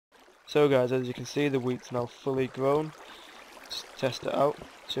So guys, as you can see, the wheat's now fully grown. Just test it out,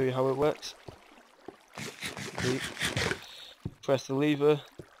 show you how it works. See? Press the lever,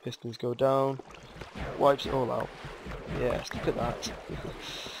 pistons go down, wipes it all out. Yes, look at that.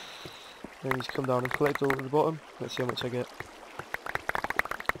 Then you just come down and collect all at the bottom. Let's see how much I get.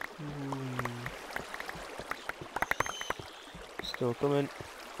 Still coming.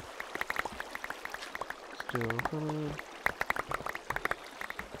 Still coming.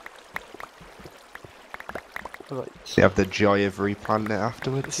 Right. You have the joy of replanting it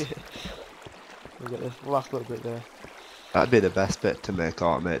afterwards. We'll get the last little bit there. That'd be the best bit to make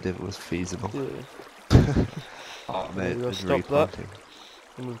automated if it was feasible. Yeah. Automated We'll stop replanting.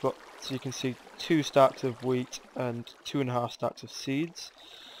 that. And we've got, so you can see, 2 stacks of wheat and 2.5 stacks of seeds.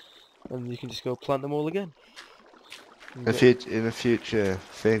 And you can just go plant them all again. In a future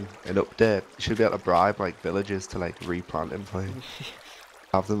thing, an update, you should be able to bribe like villagers to like replant them for you.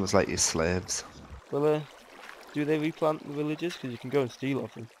 Have them as like your slaves. Well, do they replant the villages? Because you can go and steal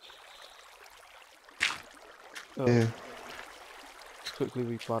off them. Oh, Yeah. let's quickly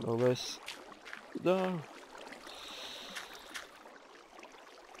replant all this. No.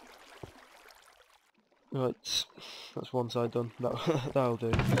 Right, that's one side done. That'll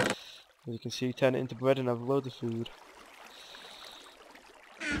do. As you can see, turn it into bread and have loads of food.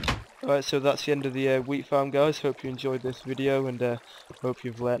 Alright, so that's the end of the wheat farm, guys. Hope you enjoyed this video and hope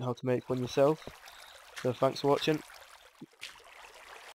you've learnt how to make one yourself. So thanks for watching.